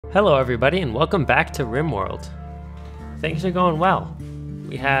Hello everybody and welcome back to Rimworld. Things are going well.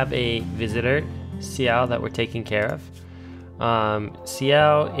 We have a visitor, Xiao, that we're taking care of.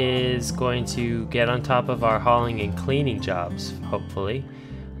 Xiao is going to get on top of our hauling and cleaning jobs, hopefully,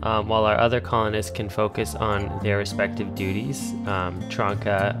 while our other colonists can focus on their respective duties.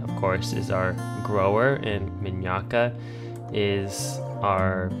 Tranka, of course, is our grower, and Minyaka is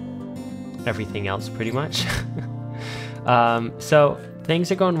our everything else, pretty much. So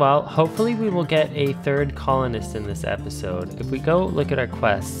things are going well. Hopefully we will get a third colonist in this episode. If we go look at our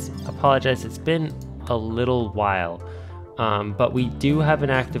quests, apologize, it's been a little while, but we do have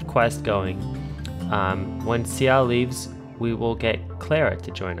an active quest going. When Xiao leaves, we will get Clara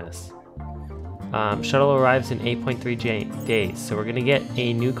to join us. Shuttle arrives in 8.3 days, so we're going to get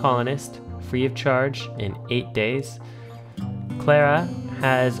a new colonist free of charge in 8 days. Clara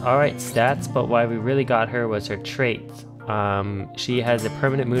has alright stats, but why we really got her was her traits. She has a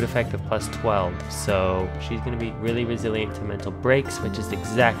permanent mood effect of plus 12, so she's going to be really resilient to mental breaks, which is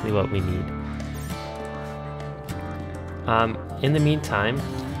exactly what we need. In the meantime,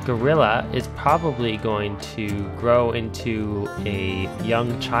 Gorilla is probably going to grow into a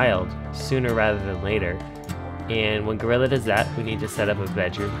young child sooner rather than later, and when Gorilla does that, we need to set up a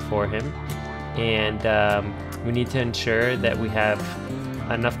bedroom for him, and we need to ensure that we have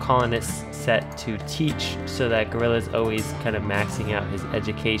enough colonists set to teach so that Gorilla's always kind of maxing out his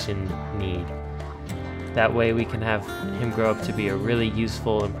education need. That way we can have him grow up to be a really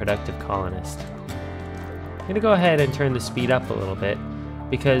useful and productive colonist. I'm going to go ahead and turn the speed up a little bit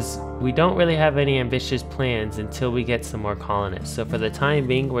because we don't really have any ambitious plans until we get some more colonists. So for the time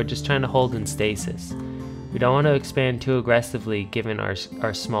being, we're just trying to hold in stasis. We don't want to expand too aggressively given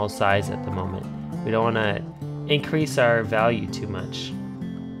our small size at the moment. We don't want to increase our value too much.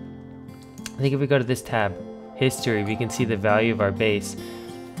 I think if we go to this tab, History, we can see the value of our base.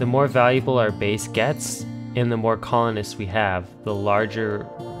 The more valuable our base gets, and the more colonists we have, the larger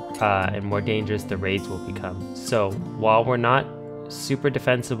and more dangerous the raids will become. So while we're not super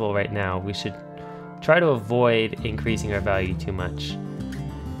defensible right now, we should try to avoid increasing our value too much.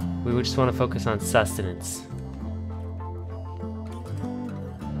 We would just want to focus on sustenance.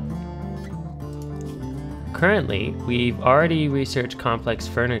 Currently, we've already researched complex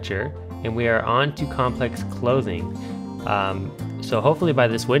furniture, and we are on to complex clothing. So hopefully by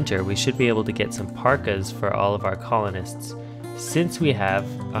this winter, we should be able to get some parkas for all of our colonists. Since we have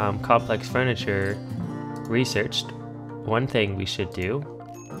complex furniture researched, one thing we should do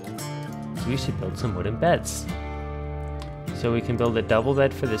is we should build some wooden beds. So we can build a double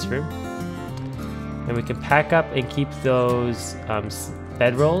bed for this room, and we can pack up and keep those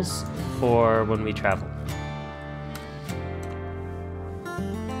bedrolls for when we travel.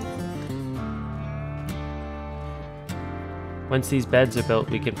 Once these beds are built,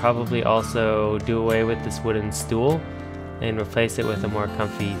 we can probably also do away with this wooden stool and replace it with a more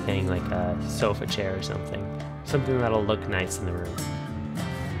comfy thing like a sofa chair or something. Something that'll look nice in the room.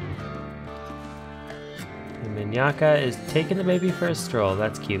 And Minyaka is taking the baby for a stroll.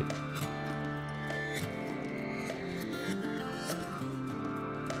 That's cute.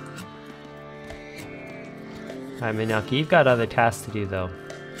 Alright, Minyaka, you've got other tasks to do though.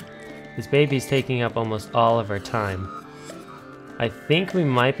 This baby's taking up almost all of our time. I think we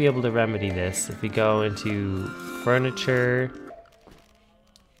might be able to remedy this if we go into furniture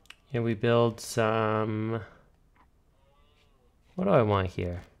and we build some... What do I want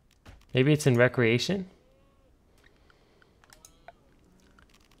here? Maybe it's in recreation?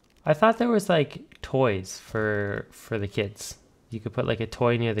 I thought there was like toys for the kids. You could put like a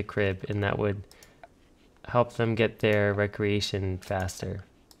toy near the crib and that would help them get their recreation faster.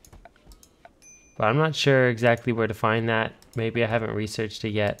 But I'm not sure exactly where to find that. Maybe I haven't researched it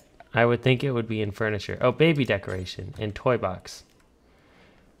yet. I would think it would be in furniture. Oh, baby decoration and toy box.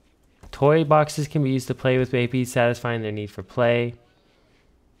 Toy boxes can be used to play with babies, satisfying their need for play.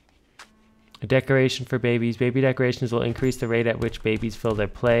 A decoration for babies. Baby decorations will increase the rate at which babies fill their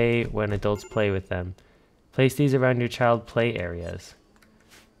play when adults play with them. Place these around your child play areas.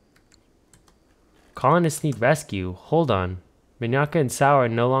 Colonists need rescue. Hold on. Minyaka and Sao are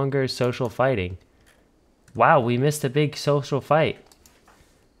no longer social fighting. Wow, we missed a big social fight.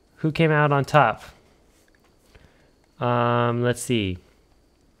 Who came out on top? Let's see.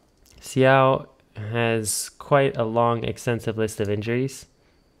 Xiao has quite a long, extensive list of injuries.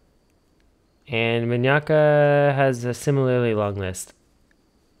 And Minyaka has a similarly long list.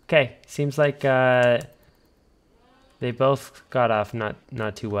 Okay, seems like they both got off not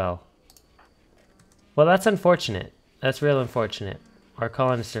too well. Well, that's unfortunate. That's real unfortunate. Our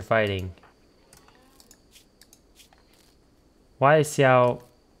colonists are fighting. Why is Xiao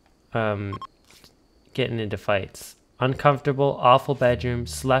getting into fights. Uncomfortable, awful bedroom,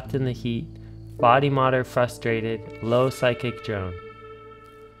 slept in the heat, body motor frustrated, low psychic drone.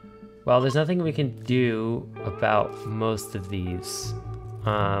 Well, there's nothing we can do about most of these,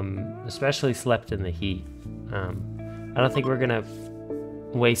 especially slept in the heat. I don't think we're gonna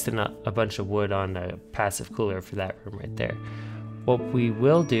waste a bunch of wood on a passive cooler for that room right there. What we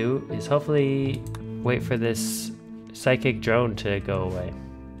will do is hopefully wait for this psychic drone to go away.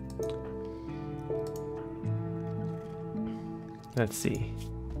 Let's see.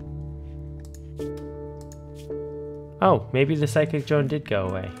 Oh, maybe the psychic drone did go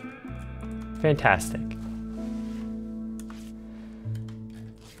away. Fantastic.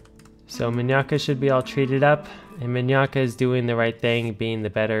 So Minyaka should be all treated up, and Minyaka is doing the right thing, being the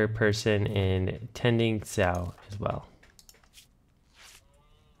better person and tending Xiao as well.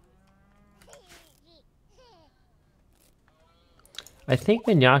 I think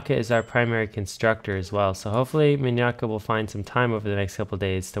Minyaka is our primary constructor as well, so hopefully Minyaka will find some time over the next couple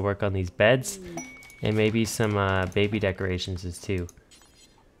days to work on these beds and maybe some baby decorations as too.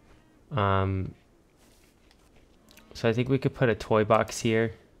 So I think we could put a toy box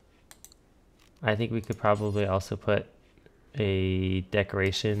here. I think we could probably also put a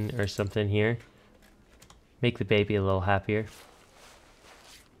decoration or something here. Make the baby a little happier.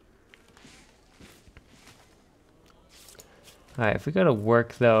 Alright, if we go to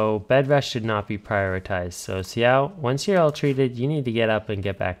work though, bed rest should not be prioritized. So Xiao, once you're all treated, you need to get up and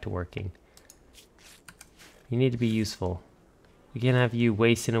get back to working. You need to be useful. We can't have you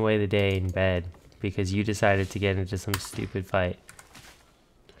wasting away the day in bed because you decided to get into some stupid fight.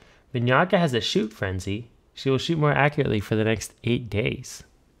 Minyaka has a shoot frenzy. She will shoot more accurately for the next 8 days.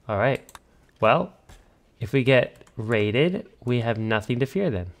 Alright. Well, if we get raided, we have nothing to fear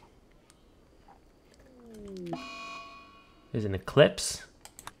then. There's an eclipse.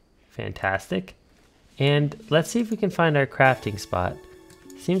 Fantastic. And let's see if we can find our crafting spot.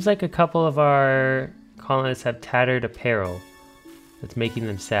 Seems like a couple of our colonists have tattered apparel. That's making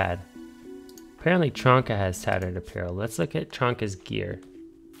them sad. Apparently Tronka has tattered apparel. Let's look at Tronka's gear.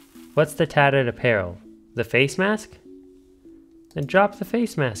 What's the tattered apparel? The face mask? Then drop the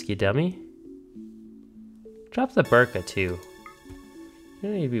face mask, you dummy. Drop the burqa too. You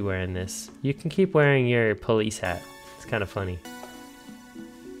don't need to be wearing this. You can keep wearing your police hat. It's kind of funny.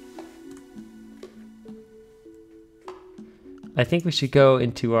 I think we should go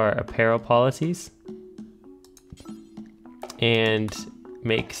into our apparel policies and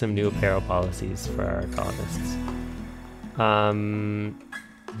make some new apparel policies for our colonists.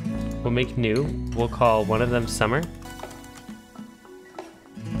 We'll make new. We'll call one of them summer.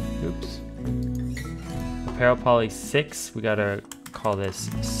 Oops. Apparel poly 6, we gotta call this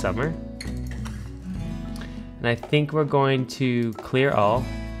summer. And I think we're going to clear all.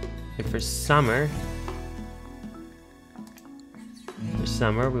 And for summer,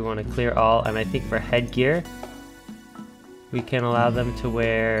 we want to clear all. And I think for headgear, we can allow them to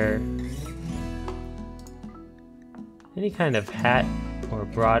wear any kind of hat or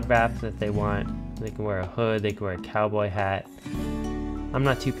broad wrap that they want. They can wear a hood, they can wear a cowboy hat. I'm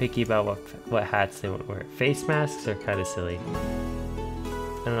not too picky about what hats they want to wear. Face masks are kind of silly.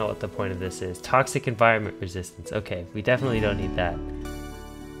 I don't know what the point of this is. Toxic environment resistance. Okay, we definitely don't need that.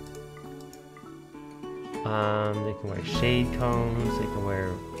 They can wear shade cones. They can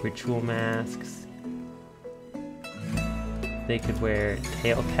wear ritual masks. They could wear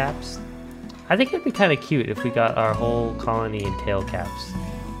tail caps. I think it'd be kind of cute if we got our whole colony in tail caps.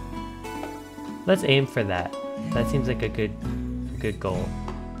 Let's aim for that. That seems like a good goal.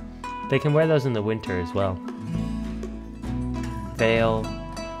 They can wear those in the winter as well. Veil.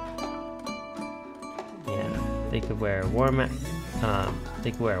 They could wear a war mask.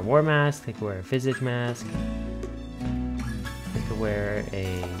 They could wear a war mask. They could wear a visage mask. They could wear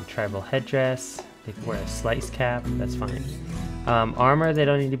a tribal headdress. They could wear a slice cap. That's fine. Armor. They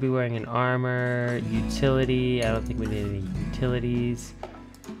don't need to be wearing an armor. Utility. I don't think we need any utilities.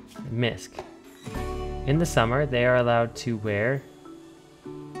 Misk. In the summer, they are allowed to wear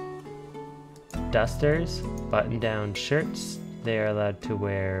dusters, button-down shirts. They are allowed to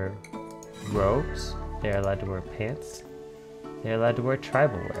wear robes. They are allowed to wear pants. They are allowed to wear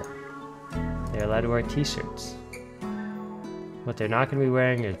tribal wear. They are allowed to wear t-shirts. What they're not going to be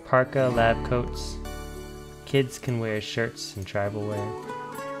wearing is parka, lab coats. Kids can wear shirts and tribal wear.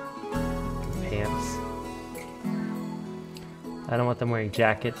 And pants. I don't want them wearing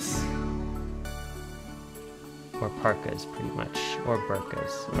jackets. Or parkas, pretty much. Or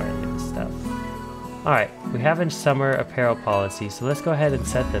burqas, or any of this stuff. Alright, we have a summer apparel policy, so let's go ahead and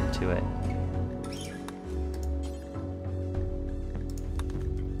set them to it.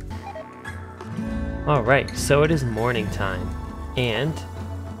 Alright, so it is morning time, and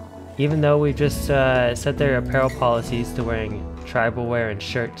even though we just set their apparel policies to wearing tribal wear and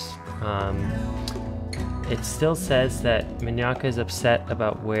shirts, it still says that Minyaka is upset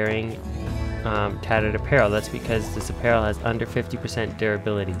about wearing tattered apparel. That's because this apparel has under 50%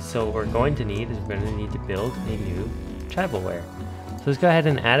 durability. So what we're going to need is we're going to need to build a new tribal wear. So let's go ahead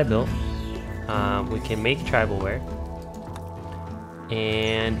and add a build. We can make tribal wear,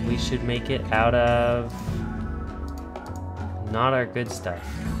 and we should make it out of not our good stuff.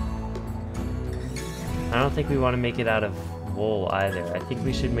 I don't think we want to make it out of wool either. I think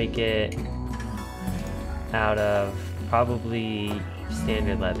we should make it out of probably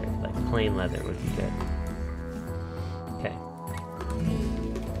standard leather, like plain leather would be good. Okay.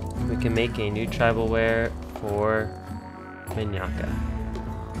 We can make a new tribal wear for Minyaka.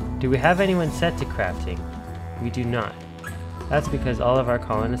 Do we have anyone set to crafting? We do not. That's because all of our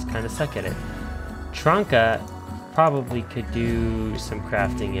colonists kind of suck at it. Tronka probably could do some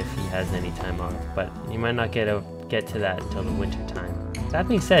crafting if he has any time off, but he might not get to that until the winter time. That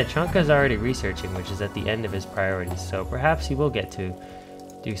being said, Tronka's already researching, which is at the end of his priorities, so perhaps he will get to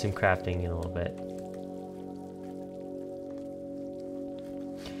do some crafting in a little bit.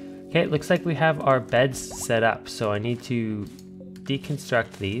 Okay, it looks like we have our beds set up, so I need to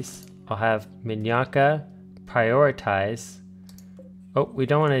deconstruct these. I'll have Minyaka prioritize. Oh, we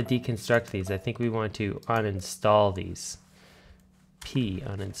don't want to deconstruct these. I think we want to uninstall these. P,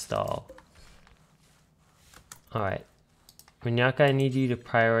 uninstall. Alright. Minyaka, I need you to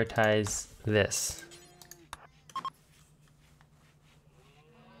prioritize this.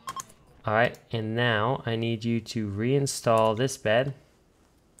 Alright, and now I need you to reinstall this bed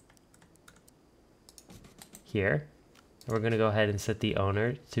here. We're going to go ahead and set the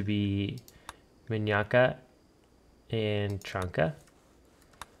owner to be Minyaka and Tronka.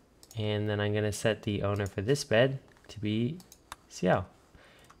 And then I'm going to set the owner for this bed to be Xiao.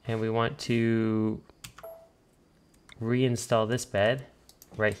 And we want to reinstall this bed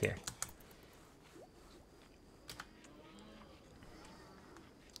right here.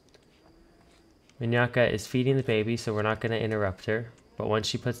 Minyaka is feeding the baby, so we're not going to interrupt her. But once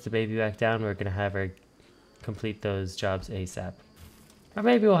she puts the baby back down, we're going to have her complete those jobs ASAP. Or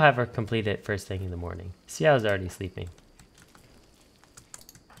maybe we'll have her complete it first thing in the morning. Xiao's already sleeping.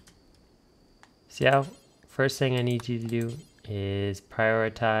 Xiao, first thing I need you to do is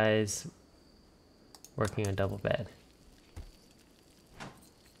prioritize working on double bed.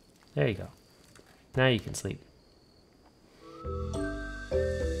 There you go. Now you can sleep.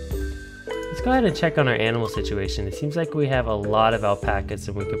 Let's go ahead and check on our animal situation. It seems like we have a lot of alpacas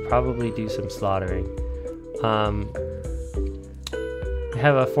and we could probably do some slaughtering. We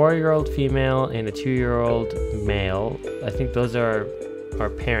have a 4-year-old female and a 2-year-old male. I think those are our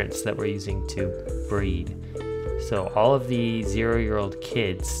parents that we're using to breed. So all of the 0-year-old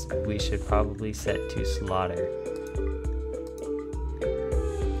kids we should probably set to slaughter.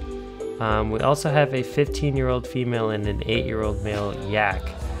 We also have a 15-year-old female and an 8-year-old male yak.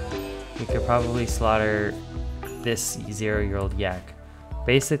 We could probably slaughter this 0-year-old yak.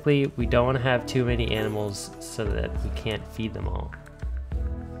 Basically, we don't want to have too many animals so that we can't feed them all.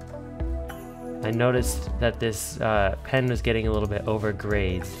 I noticed that this pen was getting a little bit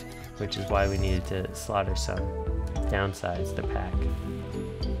overgrazed, which is why we needed to slaughter some, downsize the pack.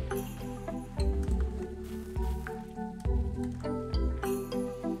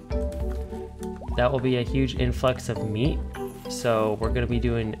 That will be a huge influx of meat, so we're going to be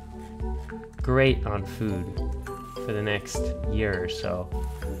doing great on food for the next year or so.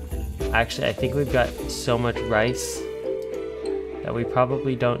 Actually, I think we've got so much rice that we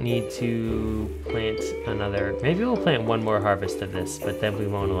probably don't need to plant another. Maybe we'll plant one more harvest of this, but then we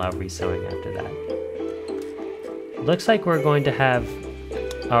won't allow resowing after that. Looks like we're going to have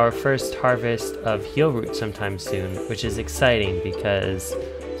our first harvest of heel root sometime soon, which is exciting because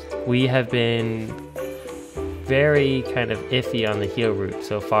we have been very kind of iffy on the heel root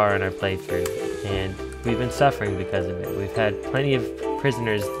so far in our playthrough, and we've been suffering because of it. We've had plenty of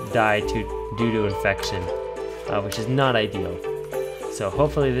prisoners die due to infection, which is not ideal. So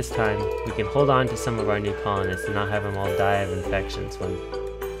hopefully this time we can hold on to some of our new colonists and not have them all die of infections when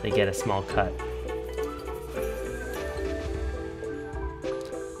they get a small cut.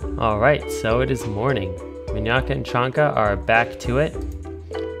 Alright, so it is morning. Minyaka and Tronka are back to it.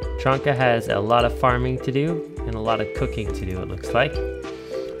 Tronka has a lot of farming to do and a lot of cooking to do, it looks like.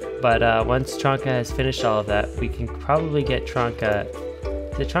 But once Tronka has finished all of that, we can probably get Tronka...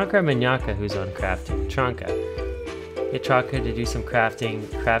 Is it Tronka or Minyaka who's on crafting? Tronka. Get Tronka to do some crafting,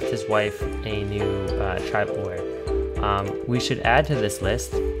 craft his wife a new tribal wear. We should add to this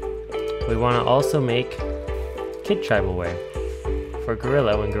list We want to also make kid tribal wear for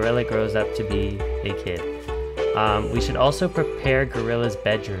Gorilla when Gorilla grows up to be a kid. We should also prepare Gorilla's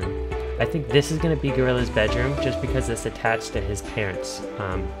bedroom. I think this is going to be Gorilla's bedroom just because it's attached to his parents'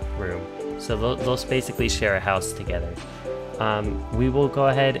 room. So they'll basically share a house together. We will go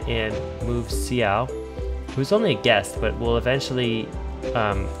ahead and move Xiao, who's only a guest, but we'll eventually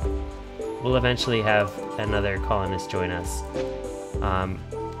have another colonist join us.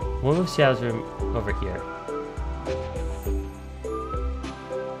 We'll move Xiao's room over here.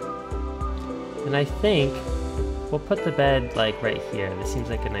 And I think we'll put the bed like right here. This seems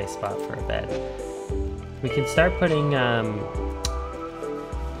like a nice spot for a bed. We can start putting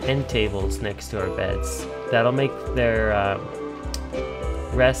end tables next to our beds. That'll make their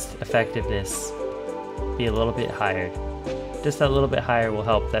rest effectiveness be a little bit higher. Just a little bit higher will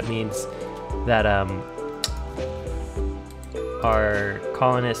help. That means that our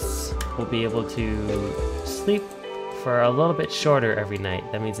colonists will be able to sleep for a little bit shorter every night.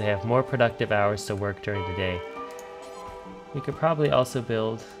 That means they have more productive hours to work during the day. We could probably also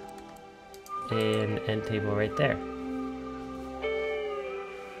build an end table right there.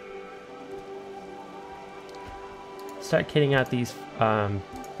 Start kitting out these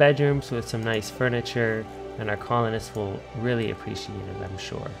bedrooms with some nice furniture, and our colonists will really appreciate it, I'm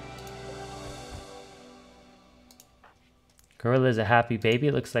sure. Gorilla's a happy baby.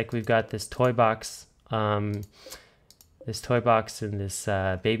 It looks like we've got this toy box, and this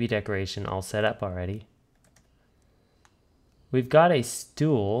baby decoration all set up already. We've got a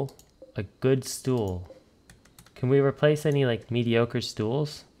stool, a good stool. Can we replace any like mediocre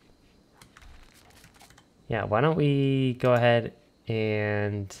stools? Yeah, why don't we go ahead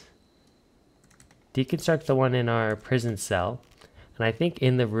and deconstruct the one in our prison cell. And I think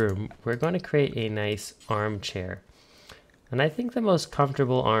in the room, we're going to create a nice armchair. And I think the most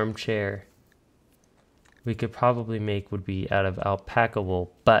comfortable armchair we could probably make would be out of alpaca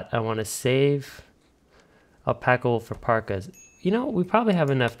wool, but I want to save alpaca wool for parkas. You know, we probably have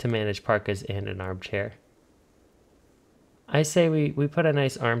enough to manage parkas and an armchair. I say we put a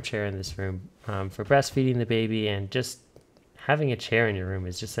nice armchair in this room for breastfeeding the baby, and just having a chair in your room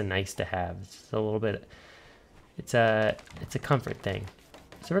is just a nice to have. It's a little bit, it's a comfort thing.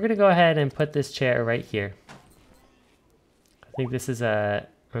 So we're gonna go ahead and put this chair right here. I think this is a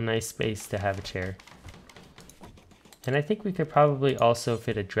nice space to have a chair. And I think we could probably also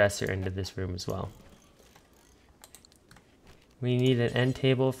fit a dresser into this room as well. We need an end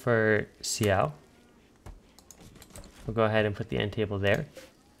table for Xiao. We'll go ahead and put the end table there.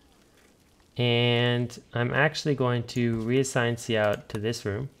 And I'm actually going to reassign Xiao to this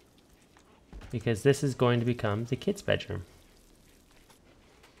room because this is going to become the kids' bedroom.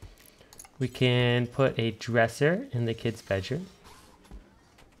 We can put a dresser in the kids' bedroom.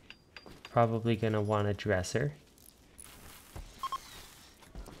 Probably gonna want a dresser.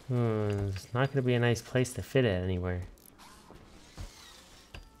 It's not gonna be a nice place to fit it anywhere.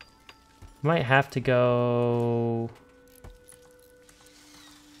 Might have to go...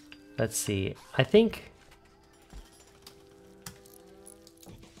 Let's see. I think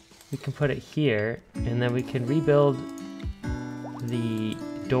we can put it here, and then we can rebuild the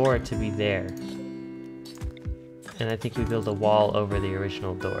door to be there. And I think we build a wall over the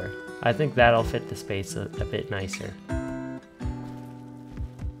original door. I think that'll fit the space a bit nicer.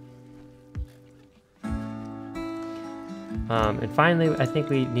 And finally, I think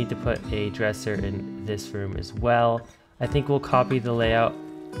we need to put a dresser in this room as well. I think we'll copy the layout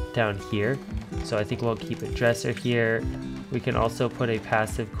down here. So I think we'll keep a dresser here. We can also put a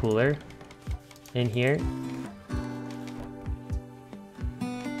passive cooler in here.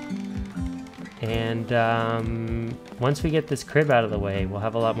 And once we get this crib out of the way, we'll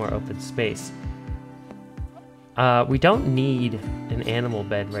have a lot more open space. We don't need an animal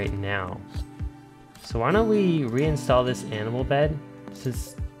bed right now. So why don't we reinstall this animal bed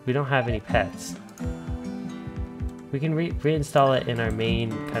since we don't have any pets. We can reinstall it in our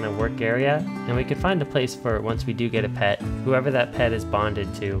main kind of work area, and we can find a place for once we do get a pet, whoever that pet is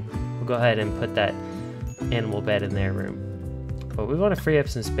bonded to, we'll go ahead and put that animal bed in their room. But we want to free up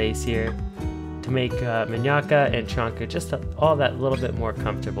some space here to make Minyaka and Chanka just all that little bit more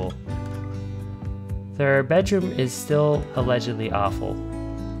comfortable. Their bedroom is still allegedly awful.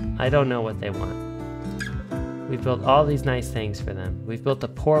 I don't know what they want. We've built all these nice things for them. We've built a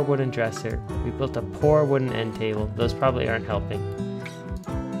poor wooden dresser. We've built a poor wooden end table. Those probably aren't helping.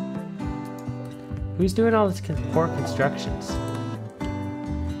 Who's doing all this poor constructions?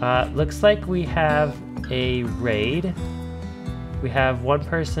 Looks like we have a raid We have one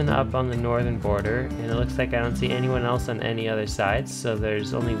person up on the northern border, and it looks like I don't see anyone else on any other sides, so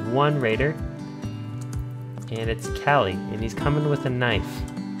there's only one raider, and it's Callie, and he's coming with a knife.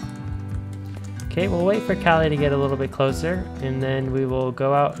 Okay, we'll wait for Callie to get a little bit closer, and then we will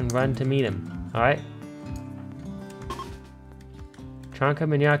go out and run to meet him. Alright? Tranka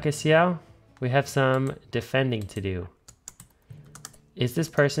Minyaka Xiao, we have some defending to do. Is this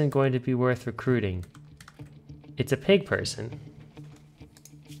person going to be worth recruiting? It's a pig person.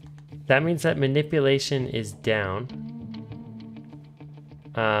 That means that manipulation is down.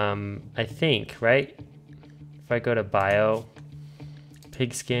 I think, right? If I go to bio,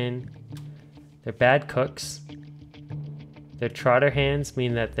 pigskin, they're bad cooks. Their trotter hands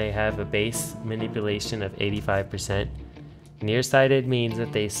mean that they have a base manipulation of 85%. Nearsighted means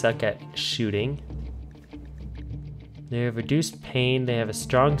that they suck at shooting. They have reduced pain, they have a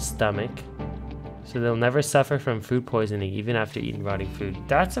strong stomach, so they'll never suffer from food poisoning even after eating rotting food.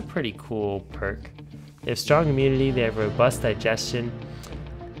 That's a pretty cool perk. They have strong immunity, they have robust digestion.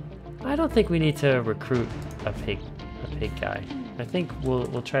 I don't think we need to recruit a pig guy. I think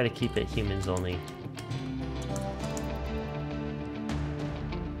we'll try to keep it humans only.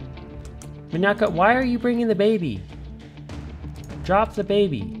 Minyaka, why are you bringing the baby? Drop the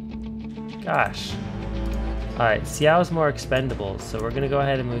baby. Gosh. Alright, Xiao's more expendable, so we're gonna go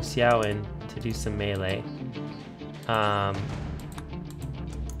ahead and move Xiao in to do some melee.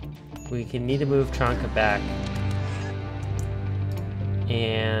 We can need to move Tranka back.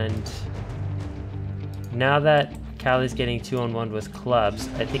 And now that Callie's getting 2-on-1 with clubs,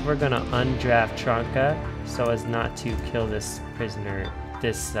 I think we're gonna undraft Tranka so as not to kill this prisoner,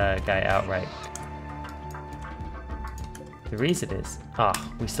 this guy outright. The reason is,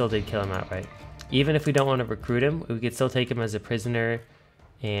 we still did kill him outright. Even if we don't want to recruit him, we could still take him as a prisoner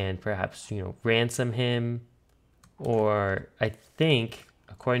and perhaps, ransom him. Or I think,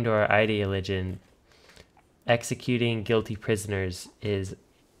 according to our ideology, executing guilty prisoners is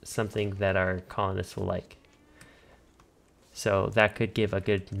something that our colonists will like. So that could give a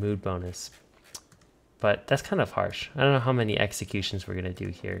good mood bonus. But that's kind of harsh. I don't know how many executions we're going to do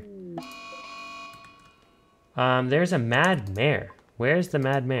here. There's a mad mare. Where's the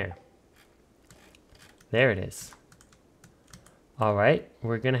mad mare? There it is. Alright,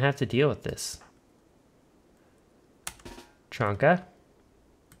 we're going to have to deal with this. Tranka,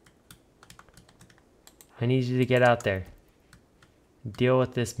 I need you to get out there. Deal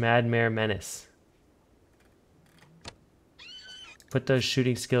with this mad mare menace. Put those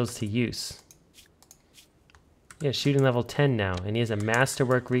shooting skills to use. Yeah, shooting level 10 now, and he has a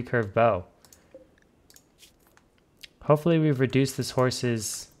masterwork recurve bow. Hopefully we've reduced this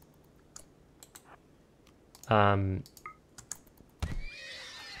horse's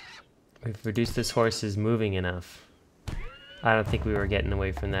moving enough. I don't think we were getting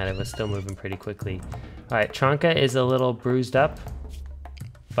away from that. It was still moving pretty quickly. Alright, Tranka is a little bruised up,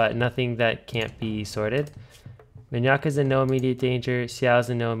 but nothing that can't be sorted. Minyaka's in no immediate danger. Xiao's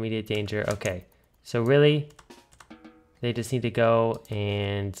in no immediate danger. Okay, so really, they just need to go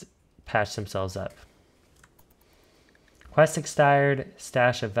and patch themselves up. Quest expired,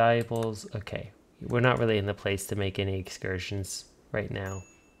 stash of valuables. Okay, we're not really in the place to make any excursions right now.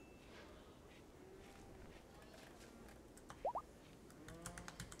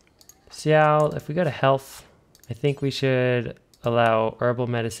 Xiao, if we go to health, I think we should allow herbal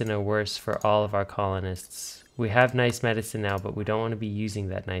medicine or worse for all of our colonists. We have nice medicine now, but we don't want to be using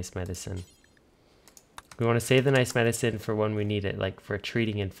that nice medicine. We want to save the nice medicine for when we need it, like for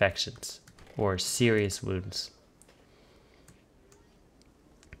treating infections or serious wounds.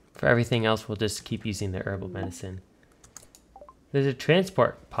 For everything else, we'll just keep using the herbal medicine. There's a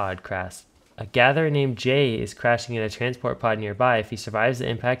transport pod crash. A gatherer named Jay is crashing in a transport pod nearby. If he survives the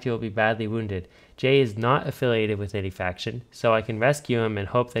impact, he will be badly wounded. Jay is not affiliated with any faction, so I can rescue him and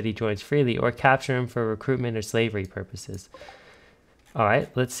hope that he joins freely or capture him for recruitment or slavery purposes.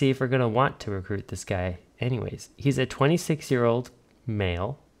 Alright, let's see if we're going to want to recruit this guy. Anyways, he's a 26-year-old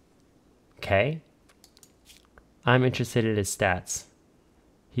male. Okay. I'm interested in his stats.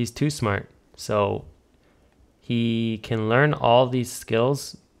 He's too smart, so he can learn all these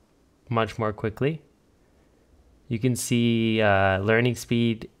skills much more quickly. You can see learning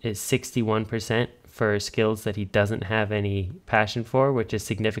speed is 61% for skills that he doesn't have any passion for, which is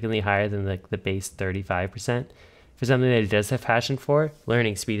significantly higher than the base 35%. For something that he does have passion for,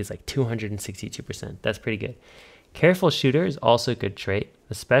 learning speed is like 262%. That's pretty good. Careful shooter is also a good trait,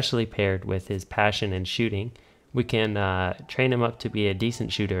 especially paired with his passion and shooting. We can train him up to be a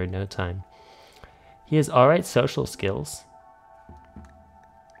decent shooter in no time. He has alright social skills.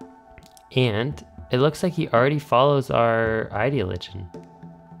 And it looks like he already follows our ideology.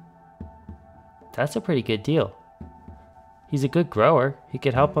 That's a pretty good deal. He's a good grower. He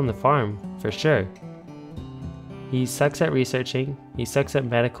could help on the farm, for sure. He sucks at researching. He sucks at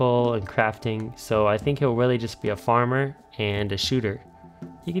medical and crafting, so I think he'll really just be a farmer and a shooter.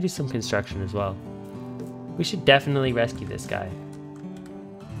 He could do some construction as well. We should definitely rescue this guy.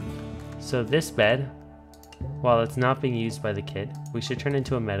 So this bed, while it's not being used by the kid, we should turn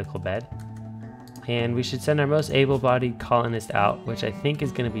into a medical bed. And we should send our most able-bodied colonist out, which I think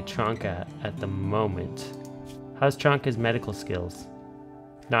is going to be Tronka at the moment. How's Tronka's medical skills?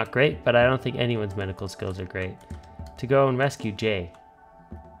 Not great, but I don't think anyone's medical skills are great. To go and rescue Jay.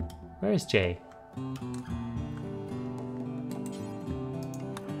 Where is Jay?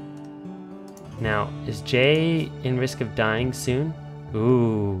 Now, is Jay in risk of dying soon?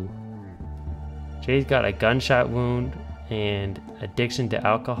 Ooh. Jay's got a gunshot wound and addiction to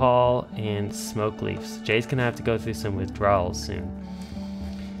alcohol and smoke leaves. Jay's gonna have to go through some withdrawals soon.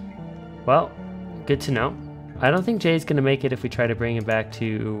 Well, good to know. I don't think Jay's gonna make it if we try to bring him back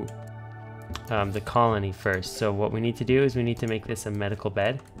to the colony first. So what we need to do is we need to make this a medical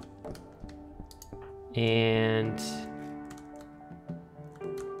bed. And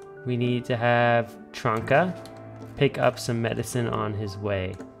we need to have Tronka pick up some medicine on his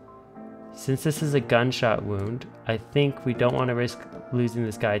way. Since this is a gunshot wound, I think we don't want to risk losing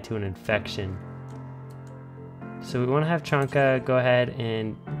this guy to an infection. So we want to have Tronka go ahead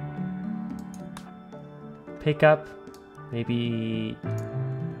and pick up maybe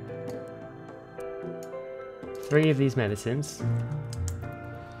 3 of these medicines.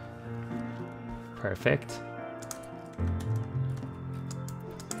 Perfect.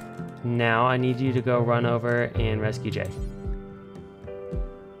 Now I need you to go run over and rescue Jay.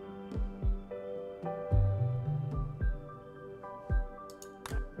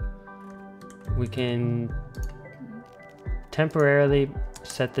 We can temporarily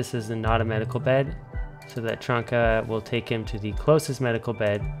set this as not a medical bed so that Tronka will take him to the closest medical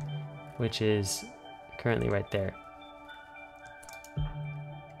bed, which is currently right there.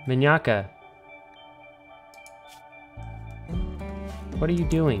 Minyaka, what are you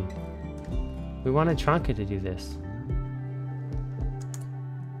doing? We wanted Tronka to do this.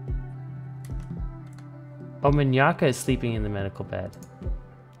 Oh, Minyaka is sleeping in the medical bed.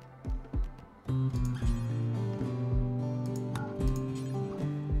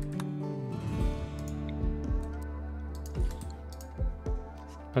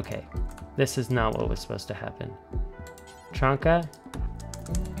 Okay, this is not what was supposed to happen. Tronka,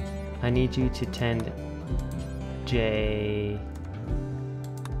 I need you to tend Jay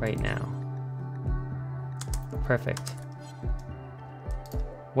right now. Perfect.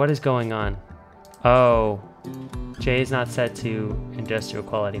 What is going on? Oh, Jay is not set to industrial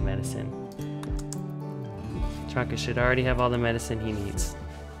quality medicine. Tronka should already have all the medicine he needs.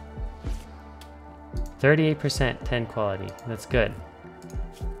 38% 10 quality, that's good.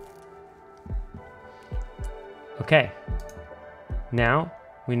 Okay, now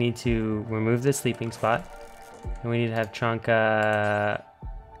we need to remove the sleeping spot and we need to have Tronka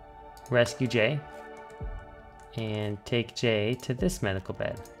rescue Jay and take Jay to this medical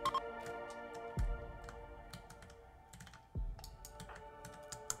bed.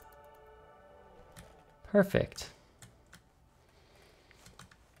 Perfect.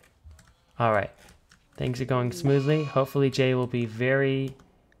 All right, things are going smoothly. Hopefully Jay will be very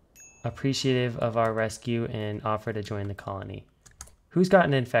appreciative of our rescue and offer to join the colony. Who's got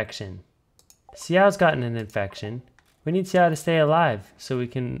an infection? Xiao's gotten an infection. We need Xiao to stay alive so we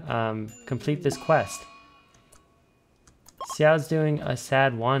can complete this quest. Xiao's doing a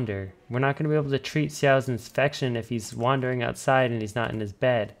sad wander. We're not going to be able to treat Xiao's infection if he's wandering outside and he's not in his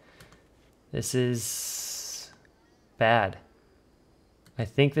bed. This is bad. I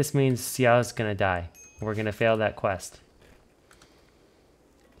think this means Xiao's going to die. We're going to fail that quest.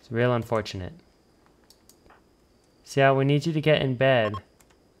 It's real unfortunate. Xiao, we need you to get in bed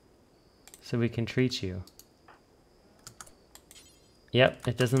so we can treat you. Yep,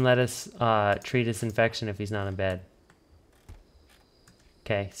 it doesn't let us treat his infection if he's not in bed.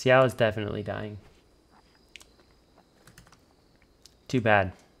 Okay, Xiao is definitely dying. Too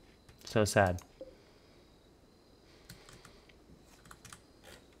bad. So sad.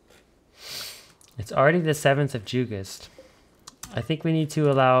 It's already the 7th of August. I think we need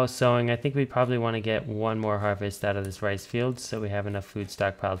to allow sowing. I think we probably want to get one more harvest out of this rice field so we have enough food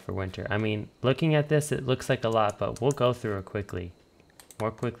stockpiled for winter. I mean, looking at this, it looks like a lot, but we'll go through it quickly.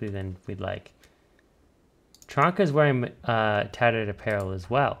 More quickly than we'd like. Tronka's wearing tattered apparel as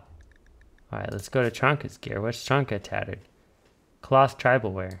well. Alright, let's go to Tronka's gear. What's Tronka tattered? Cloth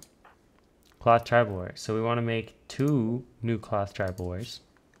tribal wear. Cloth tribal wear. So we want to make 2 new cloth tribal wears.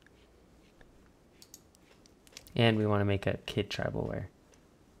 And we want to make a kid tribal wear.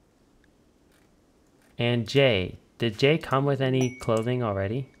 And Jay. Did Jay come with any clothing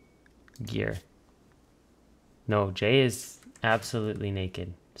already? Gear. No, Jay is absolutely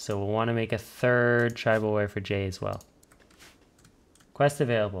naked. So we'll want to make a 3rd tribal wear for Jay as well. Quest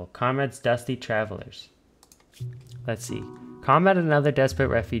available. Comrades Dusty Travelers. Let's see. Comrade and another desperate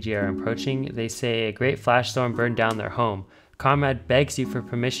refugee are approaching. They say a great flash storm burned down their home. Comrade begs you for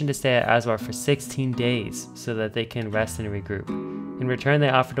permission to stay at Aswar for 16 days so that they can rest and regroup. In return, they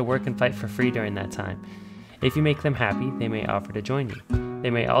offer to work and fight for free during that time. If you make them happy, they may offer to join you. They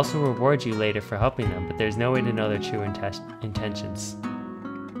may also reward you later for helping them, but there's no way to know their true intentions.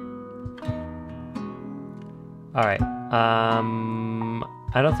 Alright, I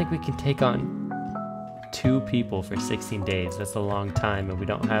don't think we can take on 2 people for 16 days. That's a long time, and we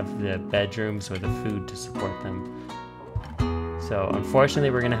don't have the bedrooms or the food to support them. So unfortunately,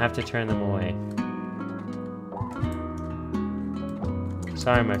 we're gonna have to turn them away.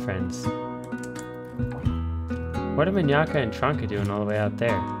 Sorry, my friends. What are Minyaka and Tronka doing all the way out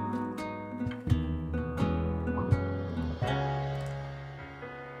there?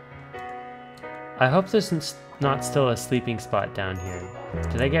 I hope there's not still a sleeping spot down here.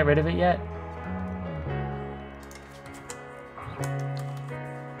 Did I get rid of it yet?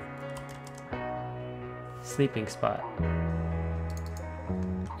 Sleeping spot.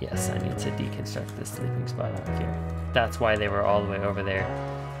 Yes, I need to deconstruct this sleeping spot out here. That's why they were all the way over there.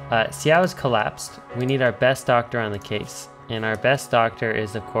 Xiao's collapsed. We need our best doctor on the case. And our best doctor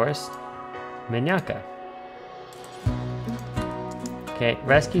is, of course, Minyaka. Okay,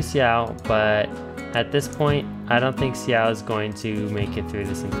 rescue Xiao, but at this point, I don't think Xiao is going to make it through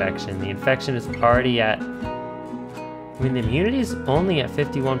this infection. The infection is already at... I mean, the immunity is only at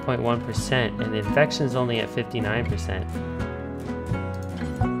 51.1%, and the infection is only at 59%.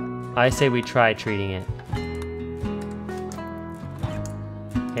 I say we try treating it.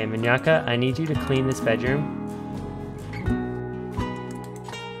 Okay, Minyaka, I need you to clean this bedroom.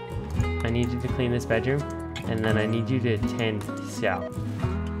 I need you to clean this bedroom, and then I need you to attend to Xiao.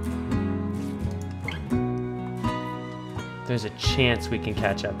 There's a chance we can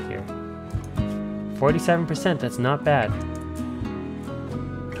catch up here. 47%, that's not bad.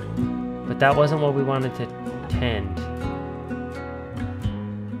 But that wasn't what we wanted to tend.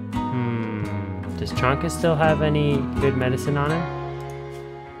 Does Tronka still have any good medicine on him?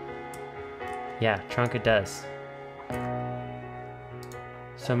 Yeah, Tronka does.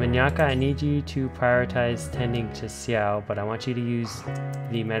 So Minyaka, I need you to prioritize tending to Xiao, but I want you to use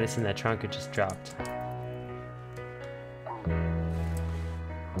the medicine that Tronka just dropped.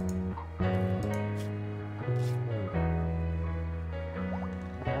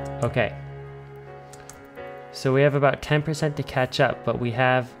 Okay. So we have about 10% to catch up, but we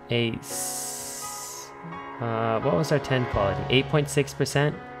have a... what was our 10 quality?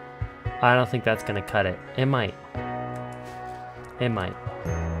 8.6%? I don't think that's gonna cut it. It might. It might.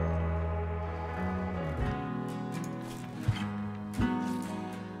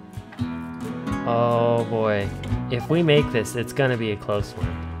 Oh boy. If we make this, it's gonna be a close one.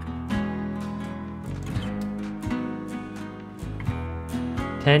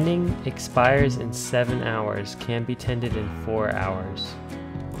 Tending expires in 7 hours. Can be tended in 4 hours.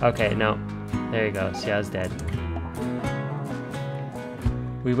 Okay, no. There you go. Xiao's dead.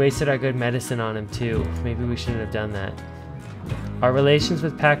 We wasted our good medicine on him too. Maybe we shouldn't have done that. Our relations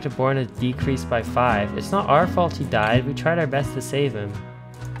with Pact of Born has decreased by 5. It's not our fault he died. We tried our best to save him.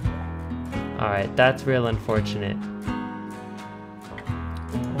 Alright, that's real unfortunate.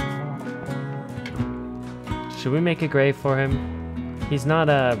 Should we make a grave for him? He's not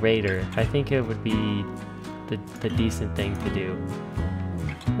a raider. I think it would be the decent thing to do.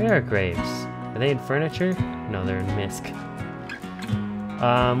 Where are graves? Are they in furniture? No, they're in misc.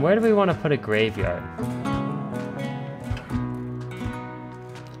 Where do we want to put a graveyard?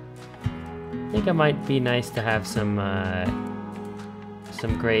 I think it might be nice to have some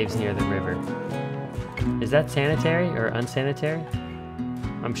graves near the river. Is that sanitary or unsanitary?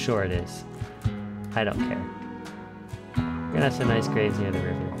 I'm sure it is. I don't care. We're gonna have some nice graves near the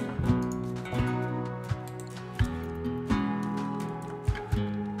river.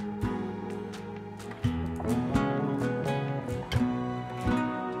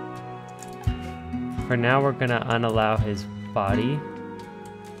 For now, we're gonna unallow his body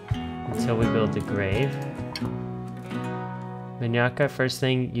until we build the grave. Minyaka, first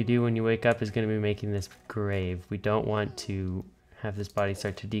thing you do when you wake up is gonna be making this grave. We don't want to have this body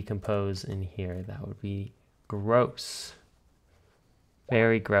start to decompose in here. That would be gross.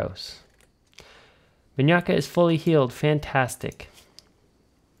 Very gross. Minyaka is fully healed. Fantastic.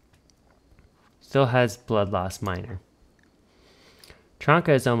 Still has blood loss minor. Tronka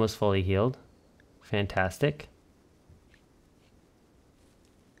is almost fully healed. Fantastic.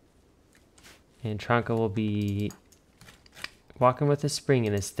 And Tronka will be walking with a spring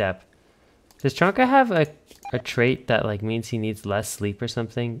in his step. Does Tronka have a trait that like means he needs less sleep or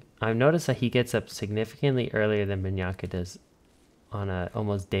something? I've noticed that he gets up significantly earlier than Minyaka does on a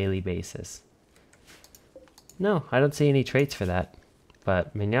almost daily basis. No, I don't see any traits for that.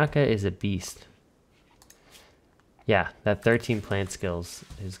 But Minyaka is a beast. Yeah, that 13 plant skills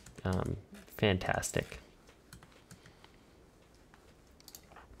is fantastic.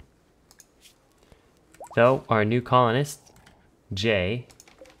 So, our new colonist, Jay,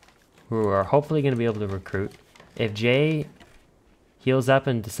 who are hopefully going to be able to recruit. If Jay heals up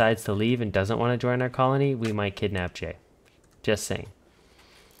and decides to leave and doesn't want to join our colony, we might kidnap Jay. Just saying.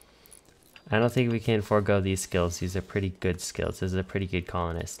 I don't think we can forego these skills. These are pretty good skills. This is a pretty good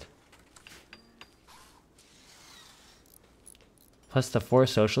colonist. Plus the 4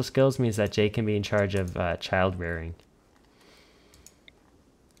 social skills means that Jay can be in charge of child rearing.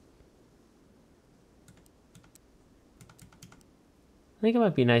 I think it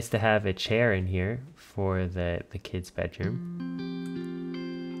might be nice to have a chair in here for the kids' bedroom.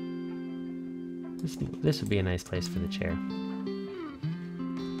 This would be a nice place for the chair.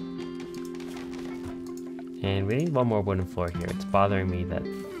 And we need one more wooden floor here. It's bothering me that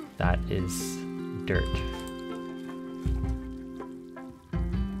that is dirt.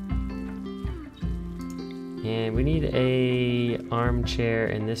 And we need a armchair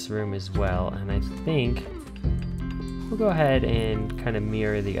in this room as well. And I think we'll go ahead and kind of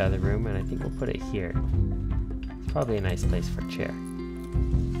mirror the other room, and I think we'll put it here. It's probably a nice place for a chair.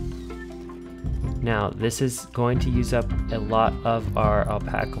 Now, this is going to use up a lot of our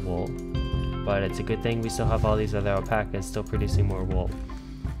alpaca wool, but it's a good thing we still have all these other alpacas still producing more wool.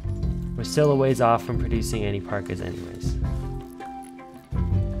 We're still a ways off from producing any parkas anyways.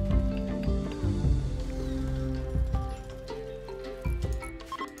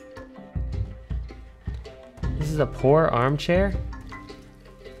 This is a poor armchair?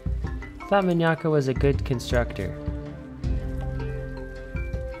 I thought Minyaka was a good constructor.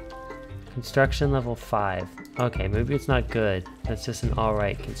 Construction level 5. Okay, maybe it's not good. That's just an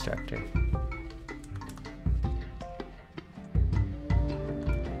alright constructor.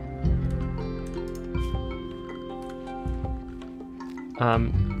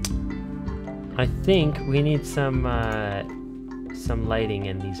 I think we need some lighting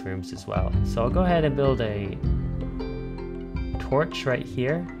in these rooms as well. So I'll go ahead and build a torch right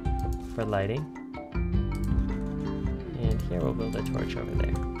here for lighting. And here we'll build a torch over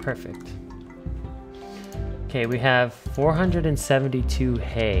there. Perfect. Okay, we have 472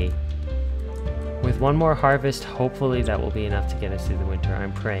 hay. With one more harvest, hopefully that will be enough to get us through the winter.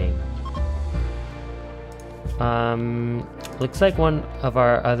 I'm praying. Looks like one of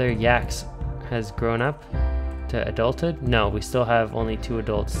our other yaks has grown up to adulthood. No, we still have only 2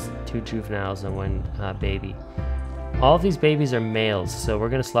 adults, 2 juveniles, and 1 baby. All of these babies are males, so we're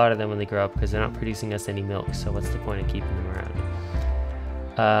going to slaughter them when they grow up because they're not producing us any milk, so what's the point of keeping them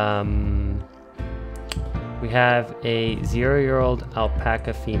around? We have a 0-year-old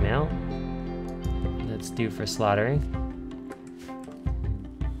alpaca female that's due for slaughtering.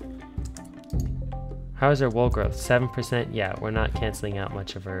 How is her wool growth? 7%? Yeah, we're not canceling out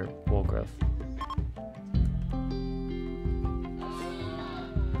much of her wool growth.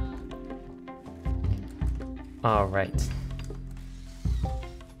 All right.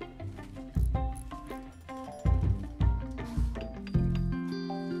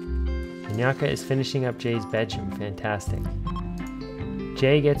 Minyaka is finishing up Jay's bedroom. Fantastic.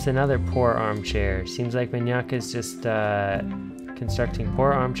 Jay gets another poor armchair. Seems like Minyaka is just constructing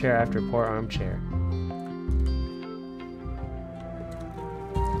poor armchair after poor armchair.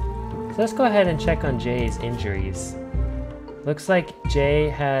 So let's go ahead and check on Jay's injuries. Looks like Jay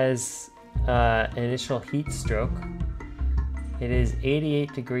has an initial heat stroke. It is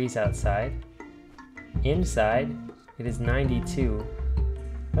 88 degrees outside. Inside, it is 92.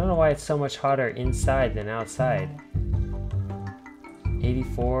 I don't know why it's so much hotter inside than outside.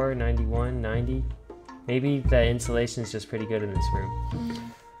 84, 91, 90. Maybe the insulation is just pretty good in this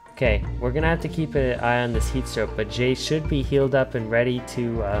room. Okay, we're gonna have to keep an eye on this heat stroke, but Jay should be healed up and ready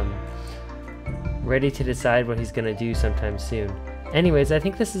to decide what he's gonna do sometime soon. Anyways, I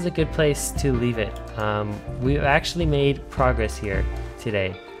think this is a good place to leave it. We've actually made progress here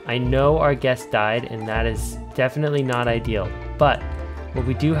today. I know our guest died, and that is definitely not ideal, but what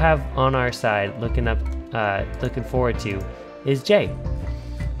we do have on our side, looking forward to, is Jay.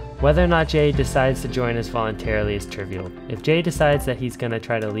 Whether or not Jay decides to join us voluntarily is trivial. If Jay decides that he's going to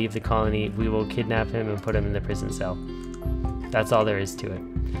try to leave the colony, we will kidnap him and put him in the prison cell. That's all there is to it.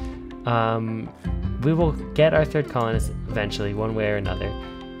 We will get our 3rd colonist eventually, one way or another.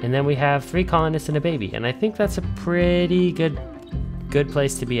 And then we have 3 colonists and a baby. And I think that's a pretty good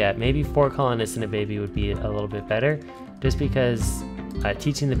place to be at. Maybe 4 colonists and a baby would be a little bit better, just because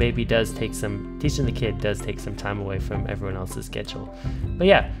teaching the kid does take some time away from everyone else's schedule. But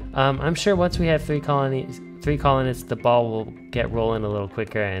yeah, I'm sure once we have 3 colonists, the ball will get rolling a little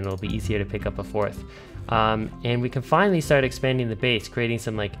quicker and it'll be easier to pick up a 4th. And we can finally start expanding the base, creating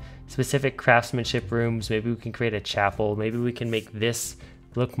some like specific craftsmanship rooms. Maybe we can create a chapel. Maybe we can make this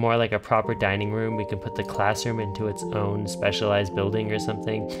look more like a proper dining room. We can put the classroom into its own specialized building or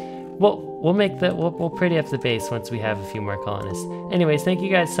something. We'll pretty up the base once we have a few more colonists. Anyways, thank you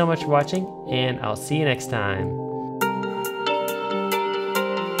guys so much for watching, and I'll see you next time.